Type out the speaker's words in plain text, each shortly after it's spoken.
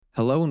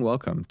Hello and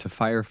welcome to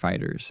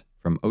Firefighters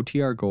from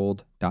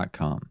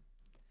OTRGold.com.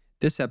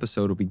 This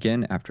episode will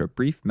begin after a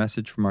brief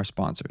message from our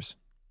sponsors.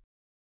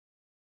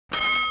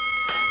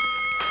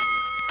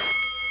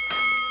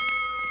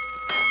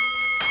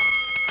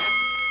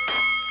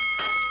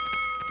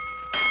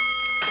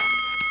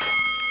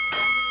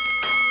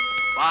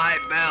 Five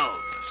bells.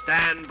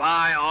 Stand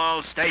by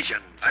all stations.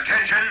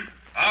 Attention,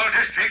 all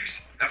districts.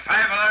 The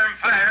five-alarm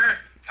fire.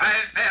 5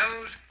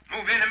 bells.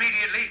 Move in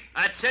immediately.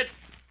 That's it.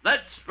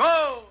 Let's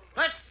roll.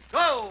 Let's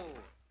go.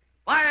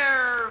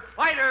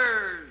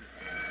 Firefighters.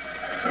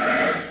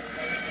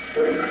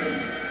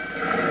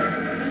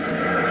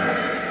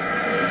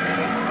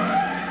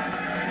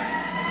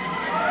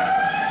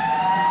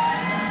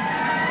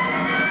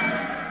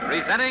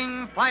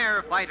 Presenting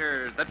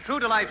Firefighters, the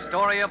true-to-life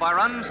story of our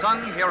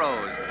unsung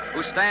heroes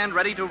who stand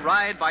ready to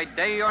ride by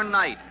day or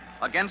night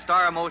against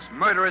our most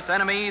murderous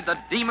enemy, the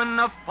demon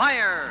of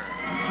fire.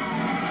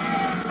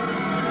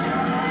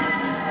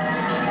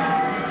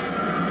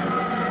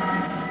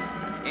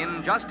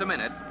 In just a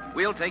minute,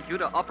 we'll take you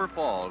to Upper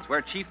Falls,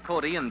 where Chief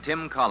Cody and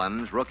Tim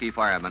Collins, rookie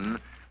firemen,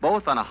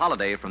 both on a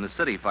holiday from the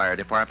city fire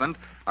department,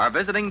 are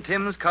visiting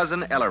Tim's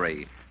cousin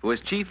Ellery, who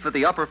is chief of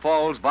the Upper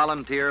Falls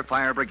Volunteer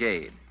Fire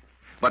Brigade.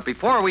 But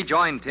before we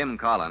join Tim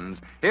Collins,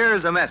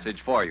 here's a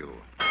message for you.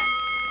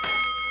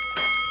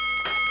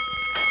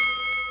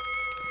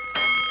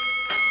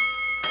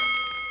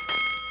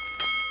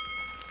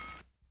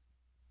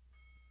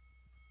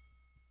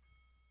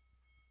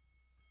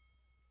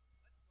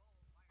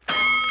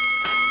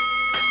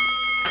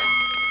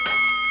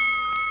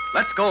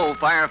 Let's go,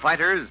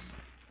 firefighters.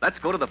 Let's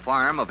go to the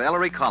farm of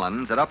Ellery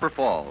Collins at Upper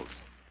Falls.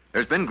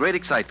 There's been great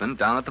excitement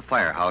down at the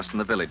firehouse in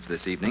the village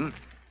this evening,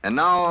 and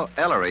now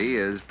Ellery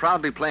is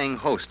proudly playing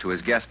host to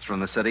his guests from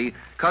the city,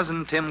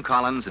 Cousin Tim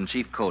Collins and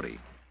Chief Cody.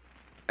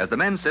 As the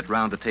men sit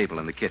round the table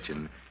in the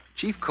kitchen,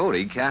 Chief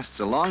Cody casts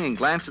a longing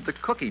glance at the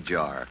cookie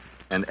jar,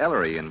 and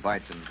Ellery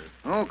invites him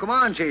to... Oh, come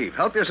on, Chief.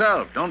 Help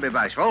yourself. Don't be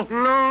bashful.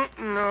 No,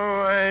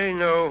 I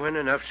know when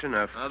enough's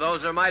enough.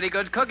 Those are mighty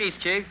good cookies,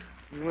 Chief.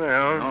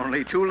 Well,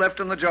 Only 2 left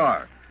in the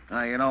jar.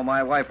 Now,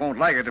 my wife won't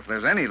like it if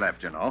there's any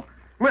left,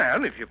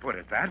 well, if you put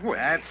it that way.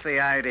 That's the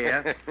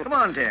idea. Come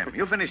on, Tim.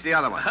 You finish the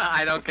other one.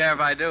 I don't care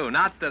if I do.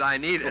 Not that I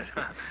need it.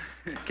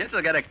 Kids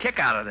will get a kick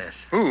out of this.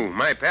 Who,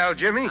 my pal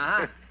Jimmy?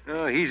 Uh-huh.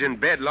 Oh, he's in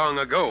bed long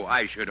ago,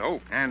 I should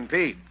hope. And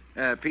Pete.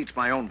 Pete's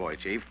my own boy,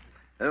 Chief.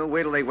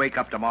 Wait till they wake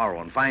up tomorrow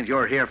and find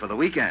you're here for the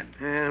weekend.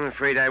 I'm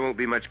afraid I won't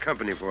be much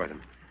company for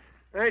them.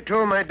 I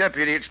told my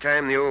deputy it's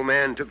time the old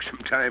man took some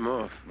time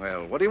off.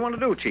 Well, what do you want to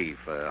do, Chief?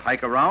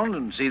 Hike around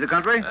and see the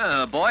country?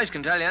 Boys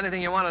can tell you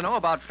anything you want to know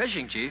about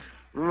fishing, Chief.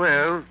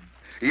 Well,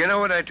 you know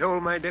what I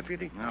told my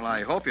deputy? Well,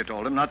 I hope you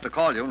told him not to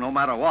call you, no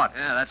matter what.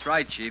 Yeah, that's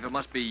right, Chief. It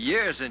must be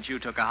years since you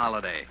took a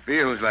holiday.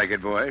 Feels like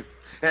it, boy.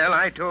 Well,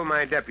 I told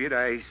my deputy,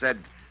 I said,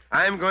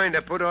 I'm going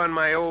to put on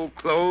my old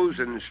clothes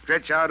and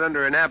stretch out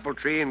under an apple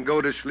tree and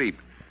go to sleep.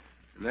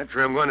 And that's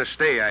where I'm going to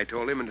stay, I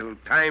told him, until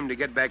time to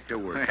get back to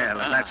work. Well,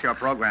 if that's your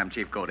program,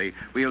 Chief Cody,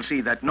 we'll see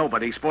that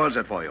nobody spoils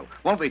it for you.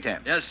 Won't we,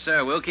 Tim? Yes,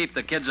 sir. We'll keep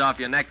the kids off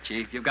your neck,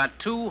 Chief. You've got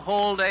 2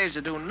 whole days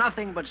to do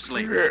nothing but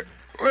sleep.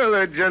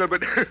 Well,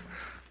 gentlemen,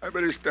 I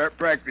better start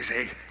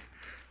practicing.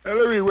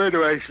 Ellery, where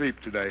do I sleep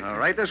tonight? All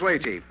right, this way,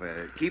 Chief.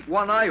 Keep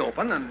one eye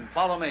open and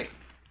follow me.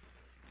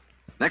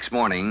 Next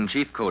morning,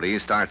 Chief Cody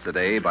starts the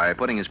day by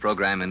putting his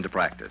program into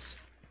practice.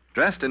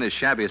 Dressed in his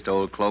shabbiest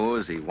old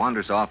clothes, he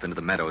wanders off into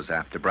the meadows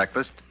after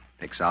breakfast,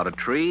 picks out a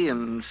tree,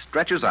 and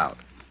stretches out.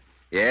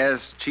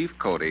 Yes, Chief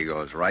Cody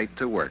goes right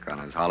to work on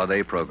his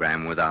holiday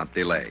program without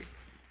delay.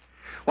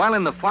 While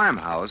in the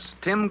farmhouse,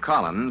 Tim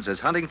Collins is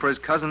hunting for his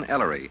cousin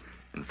Ellery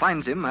and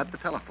finds him at the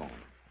telephone.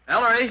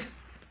 Ellery?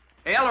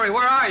 Hey, Ellery,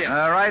 where are you?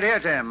 Right here,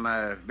 Tim.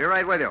 Be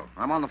right with you.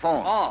 I'm on the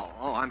phone.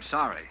 Oh, I'm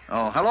sorry.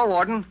 Oh, hello,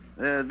 Warden.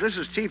 This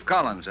is Chief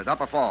Collins at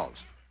Upper Falls.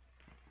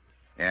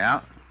 Yeah,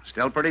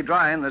 still pretty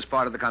dry in this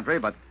part of the country,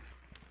 but...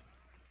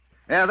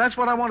 Yeah, that's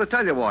what I want to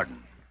tell you,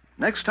 Warden.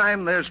 Next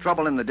time there's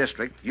trouble in the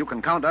district, you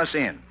can count us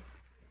in.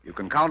 You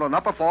can count on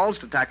Upper Falls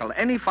to tackle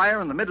any fire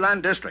in the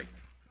Midland District.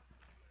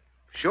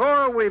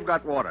 Sure, we've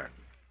got water.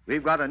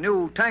 We've got a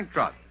new tank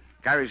truck.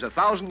 Carries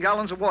 1,000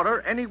 gallons of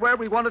water anywhere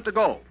we want it to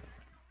go.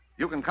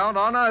 You can count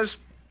on us.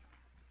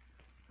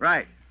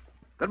 Right.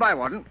 Goodbye,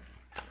 Warden.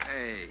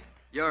 Hey,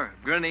 you're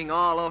grinning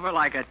all over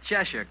like a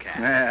Cheshire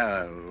cat.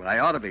 Well, I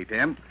ought to be,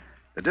 Tim.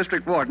 The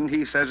district warden,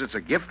 he says it's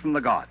a gift from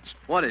the gods.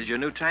 What is your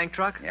new tank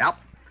truck? Yep.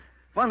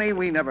 Funny,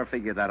 we never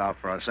figured that out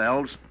for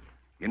ourselves.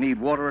 You need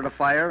water at a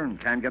fire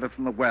and can't get it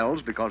from the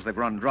wells because they've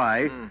run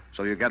dry.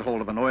 So you get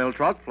hold of an oil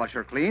truck, flush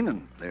her clean,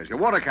 and there's your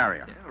water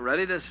carrier. Yeah,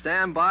 ready to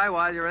stand by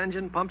while your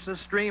engine pumps a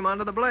stream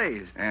onto the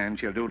blaze. And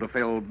she'll do to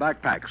fill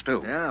backpacks,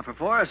 too. Yeah, for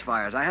forest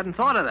fires. I hadn't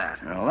thought of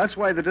that. Well, that's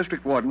why the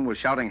district warden was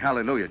shouting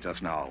hallelujah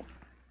just now.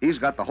 He's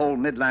got the whole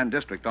Midland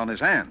District on his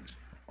hands.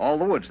 All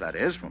the woods, that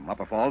is, from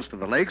Upper Falls to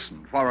the lakes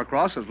and far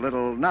across is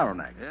Little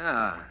Narrowneck.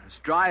 Yeah, it's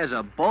dry as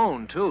a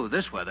bone, too,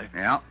 this weather.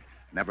 Yeah.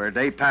 Never a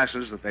day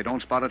passes that they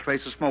don't spot a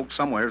trace of smoke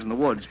somewheres in the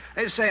woods.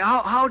 Hey, say,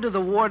 how do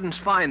the wardens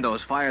find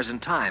those fires in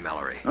time,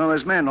 Ellery? Well,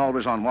 there's men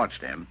always on watch,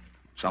 Tim.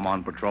 Some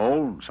on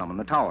patrol, some in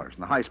the towers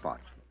and the high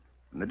spots.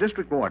 And the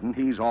district warden,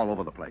 he's all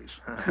over the place.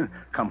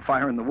 Come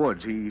fire in the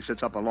woods, he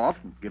sits up aloft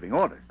giving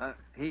orders.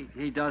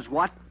 He does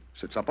what?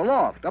 Sits up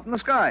aloft, up in the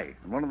sky,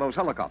 in one of those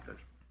helicopters.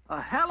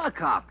 A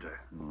helicopter?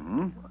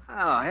 Mm-hmm.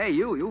 Oh, hey,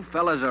 you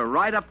fellas are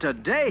right up to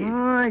date.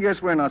 I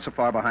guess we're not so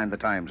far behind the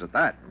times at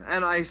that.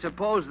 And I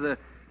suppose the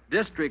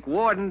district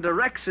warden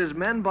directs his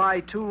men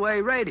by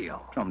two-way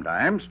radio.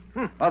 Sometimes.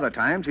 Other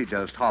times he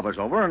just hovers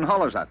over and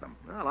hollers at them.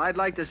 Well, I'd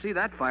like to see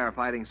that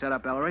firefighting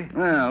setup, Ellery.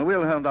 Well,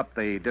 we'll hunt up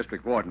the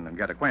district warden and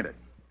get acquainted.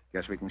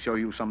 Guess we can show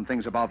you some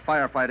things about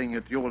firefighting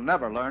that you'll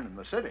never learn in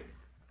the city.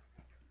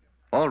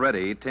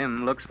 Already,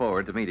 Tim looks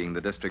forward to meeting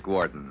the district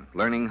warden,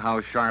 learning how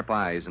sharp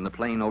eyes in the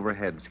plain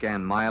overhead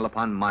scan mile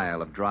upon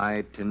mile of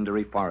dry,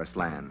 tindery forest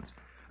lands,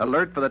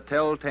 alert for the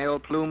telltale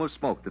plume of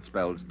smoke that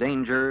spells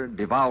danger,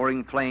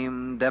 devouring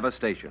flame,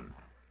 devastation.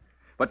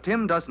 But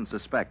Tim doesn't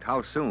suspect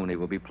how soon he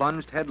will be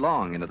plunged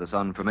headlong into this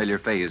unfamiliar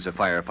phase of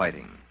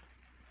firefighting.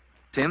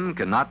 Tim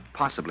cannot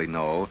possibly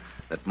know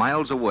that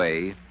miles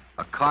away,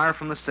 a car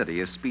from the city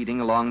is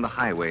speeding along the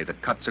highway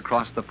that cuts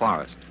across the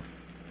forest.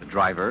 The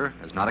driver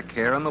has not a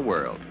care in the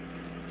world.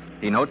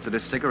 He notes that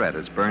his cigarette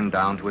is burned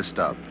down to a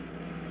stub,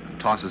 and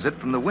tosses it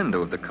from the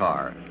window of the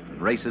car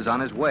and races on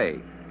his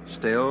way,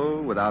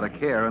 still without a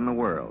care in the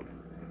world.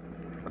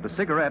 But the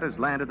cigarette has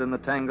landed in the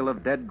tangle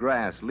of dead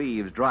grass,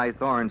 leaves, dry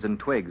thorns, and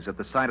twigs at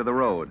the side of the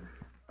road.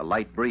 A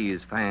light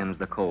breeze fans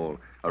the coal.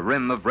 A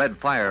rim of red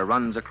fire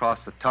runs across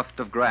a tuft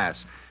of grass,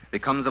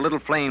 becomes a little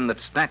flame that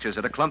snatches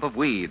at a clump of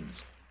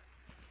weeds.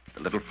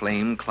 The little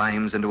flame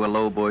climbs into a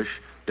low bush,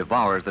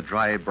 devours the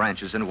dry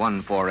branches in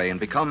one foray, and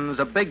becomes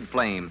a big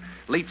flame,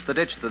 leaps the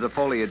ditch through the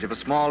foliage of a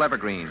small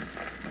evergreen,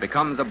 and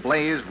becomes a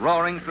blaze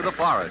roaring through the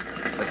forest,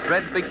 the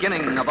dread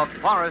beginning of a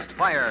forest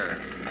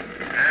fire.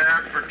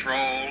 Air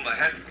Patrol to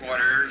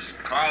headquarters,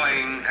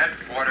 calling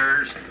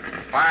headquarters.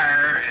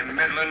 Fire in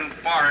Midland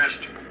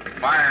Forest.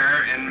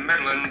 Fire in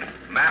Midland.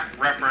 Map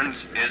reference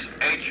is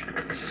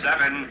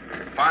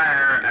H7.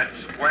 Fire at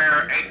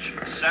square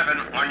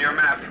H7 on your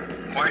map.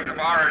 Point of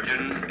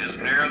origin is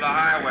near the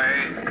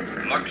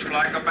highway. Looks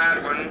like a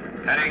bad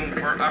one. Heading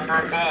for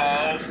Upper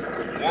Falls.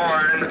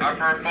 Warn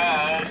Upper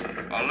Falls.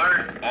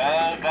 Alert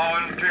all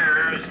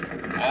volunteers.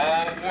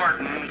 All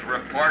wardens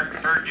report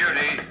for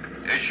duty.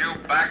 Issue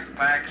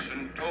backpacks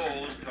and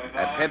tools to volunteers.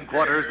 At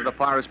headquarters of the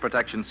Forest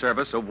Protection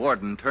Service, a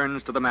warden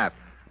turns to the map,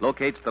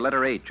 locates the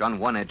letter H on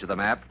one edge of the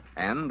map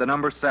and the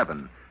number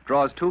 7,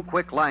 draws 2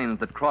 quick lines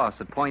that cross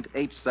at point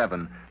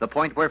H7, the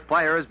point where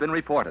fire has been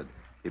reported.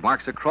 He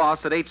marks a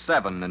cross at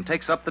H7 and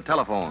takes up the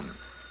telephone.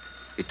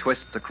 He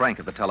twists the crank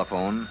of the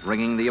telephone,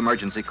 ringing the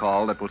emergency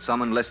call that will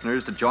summon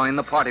listeners to join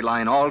the party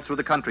line all through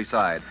the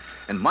countryside.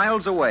 And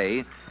miles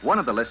away, one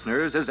of the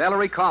listeners is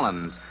Ellery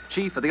Collins,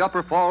 chief of the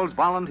Upper Falls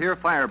Volunteer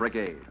Fire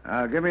Brigade.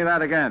 Give me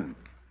that again.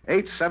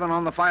 H7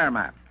 on the fire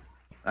map.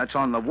 That's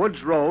on the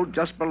Woods Road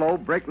just below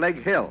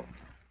Breakleg Hill.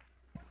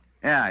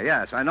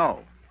 Yes, I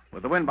know.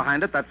 With the wind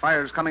behind it, that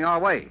fire is coming our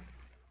way.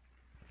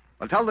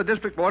 Well, tell the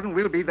district warden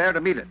we'll be there to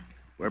meet it.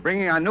 We're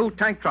bringing our new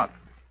tank truck.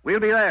 We'll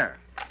be there.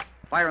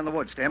 Fire in the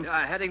woods, Tim.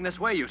 Heading this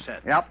way, you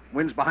said. Yep,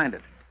 wind's behind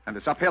it. And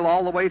it's uphill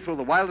all the way through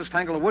the wildest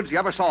tangle of woods you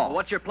ever saw. Well,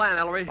 what's your plan,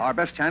 Ellery? Our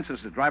best chance is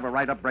to drive her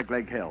right up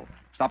Breakleg Hill.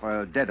 Stop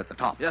her dead at the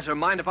top. Yes, sir.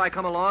 Mind if I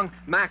come along?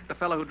 Mac, the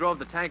fellow who drove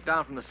the tank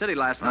down from the city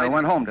last night.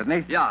 Went home,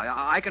 didn't he? Yeah,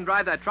 I can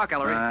drive that truck,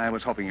 Ellery. I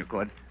was hoping you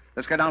could.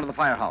 Let's get down to the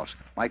firehouse.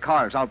 My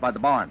car's out by the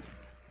barn.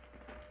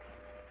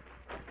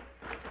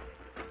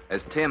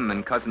 As Tim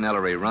and Cousin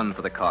Ellery run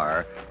for the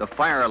car, the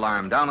fire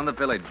alarm down in the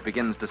village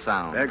begins to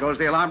sound. There goes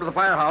the alarm to the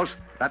firehouse.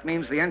 That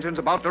means the engine's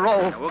about to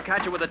roll. Yeah, we'll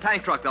catch it with the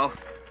tank truck, though.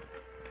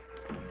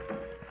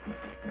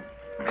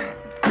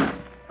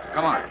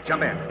 Come on,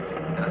 jump in.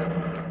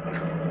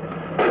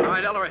 All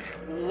right, Ellery.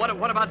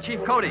 What about Chief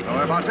Cody?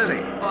 Whereabouts is he?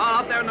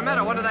 Out there in the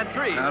meadow under that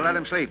tree. Let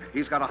him sleep.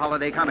 He's got a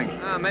holiday coming.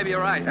 Maybe you're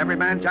right. Every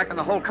man jack in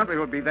the whole country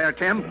would be there,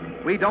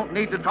 Tim. We don't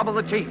need to trouble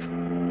the chief.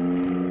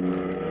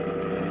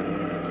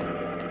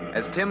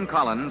 As Tim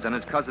Collins and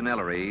his cousin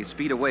Ellery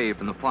speed away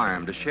from the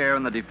farm to share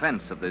in the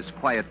defense of this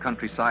quiet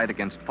countryside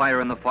against fire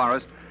in the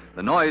forest,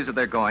 the noise of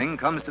their going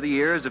comes to the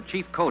ears of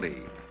Chief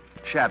Cody.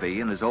 Shabby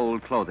in his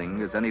old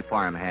clothing as any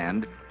farm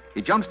hand,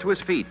 he jumps to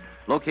his feet,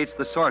 locates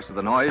the source of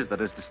the noise that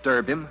has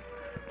disturbed him.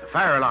 The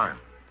fire alarm.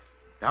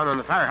 Down on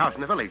the firehouse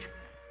in the village.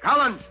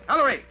 Collins,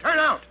 Ellery, turn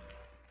out!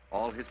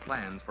 All his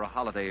plans for a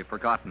holiday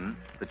forgotten,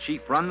 the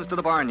chief runs to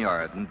the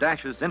barnyard and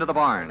dashes into the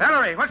barn.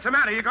 Ellery, what's the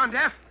matter? You gone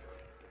deaf?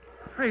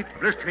 Great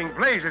blistering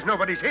blazes,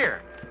 nobody's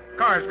here.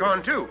 Car's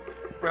gone, too.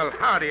 Well,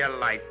 how do you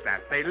like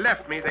that? They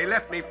left me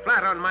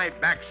flat on my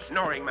back,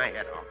 snoring my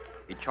head off.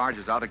 He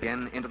charges out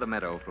again into the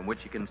meadow from which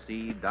he can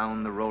see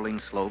down the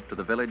rolling slope to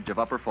the village of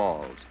Upper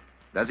Falls.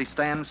 As he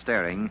stands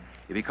staring,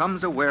 he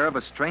becomes aware of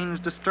a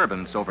strange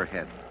disturbance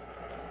overhead.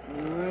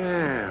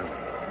 Well,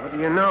 what do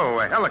you know?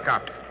 A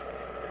helicopter.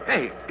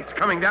 Hey, it's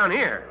coming down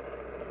here.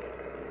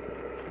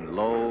 In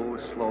low,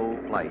 slow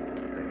flight,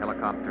 the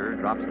helicopter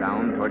drops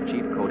down toward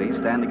Chief Cody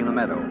standing in the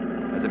meadow.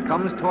 As it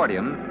comes toward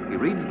him, he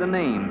reads the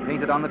name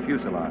painted on the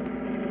fuselage.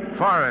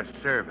 Forest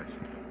Service.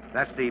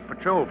 That's the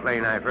patrol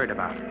plane I've heard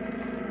about.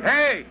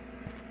 Hey!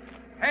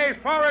 Hey,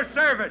 Forest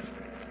Service!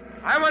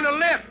 I want a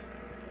lift!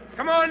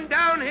 Come on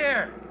down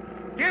here!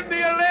 Give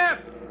me a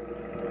lift!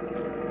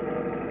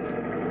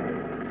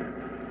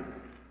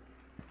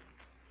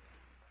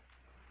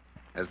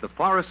 As the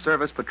Forest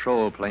Service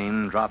patrol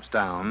plane drops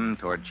down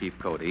toward Chief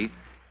Cody,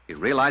 he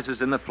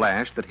realizes in the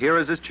flash that here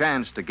is his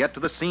chance to get to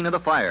the scene of the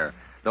fire,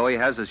 though he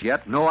has as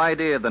yet no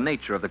idea of the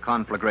nature of the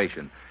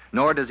conflagration.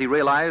 Nor does he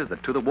realize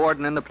that to the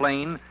warden in the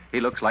plane,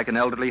 he looks like an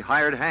elderly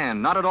hired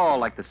hand, not at all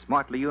like the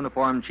smartly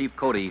uniformed Chief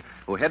Cody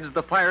who heads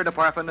the fire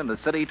department in the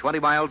city 20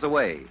 miles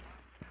away.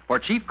 For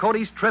Chief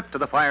Cody's trip to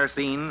the fire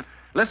scene,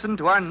 listen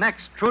to our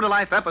next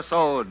true-to-life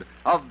episode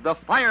of The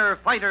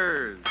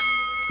Firefighters.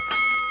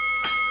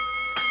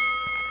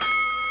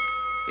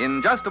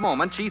 In just a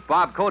moment, Chief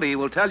Bob Cody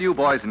will tell you,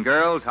 boys and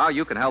girls, how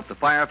you can help the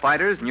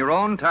firefighters in your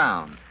own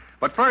town.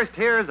 But first,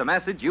 here's a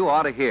message you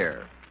ought to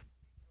hear.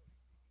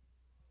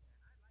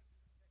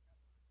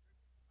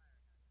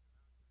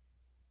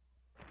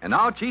 And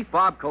now, Chief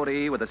Bob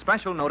Cody with a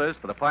special notice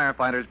for the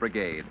Firefighters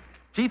Brigade.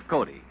 Chief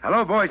Cody.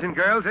 Hello, boys and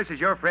girls. This is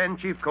your friend,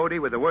 Chief Cody,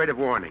 with a word of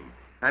warning.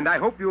 And I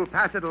hope you'll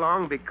pass it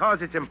along because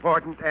it's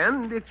important,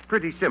 and it's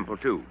pretty simple,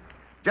 too.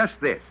 Just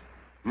this.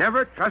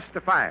 Never trust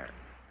a fire.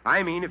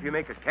 I mean, if you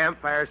make a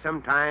campfire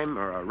sometime,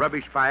 or a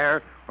rubbish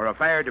fire, or a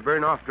fire to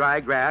burn off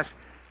dry grass,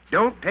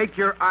 don't take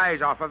your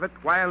eyes off of it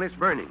while it's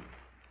burning.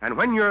 And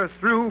when you're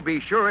through, be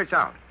sure it's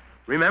out.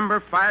 Remember,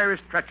 fire is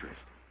treacherous.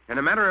 In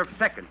a matter of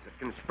seconds, it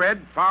can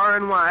spread far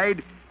and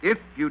wide if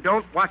you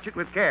don't watch it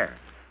with care.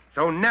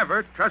 So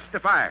never trust a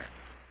fire.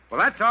 Well,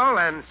 that's all,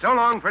 and so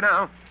long for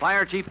now.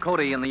 Fire Chief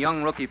Cody and the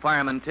young rookie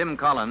fireman Tim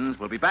Collins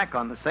will be back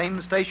on the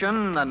same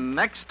station the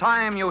next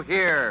time you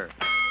hear.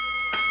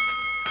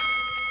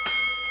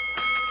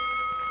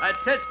 That's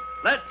it.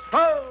 Let's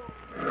go!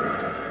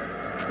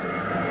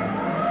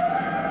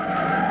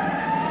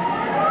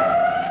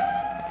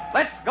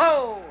 Let's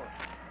go!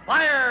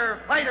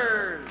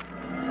 Firefighters!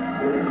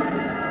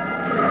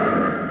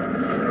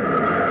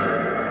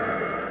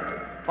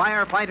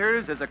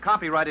 Firefighters is a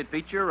copyrighted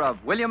feature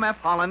of William F.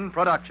 Holland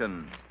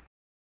Productions.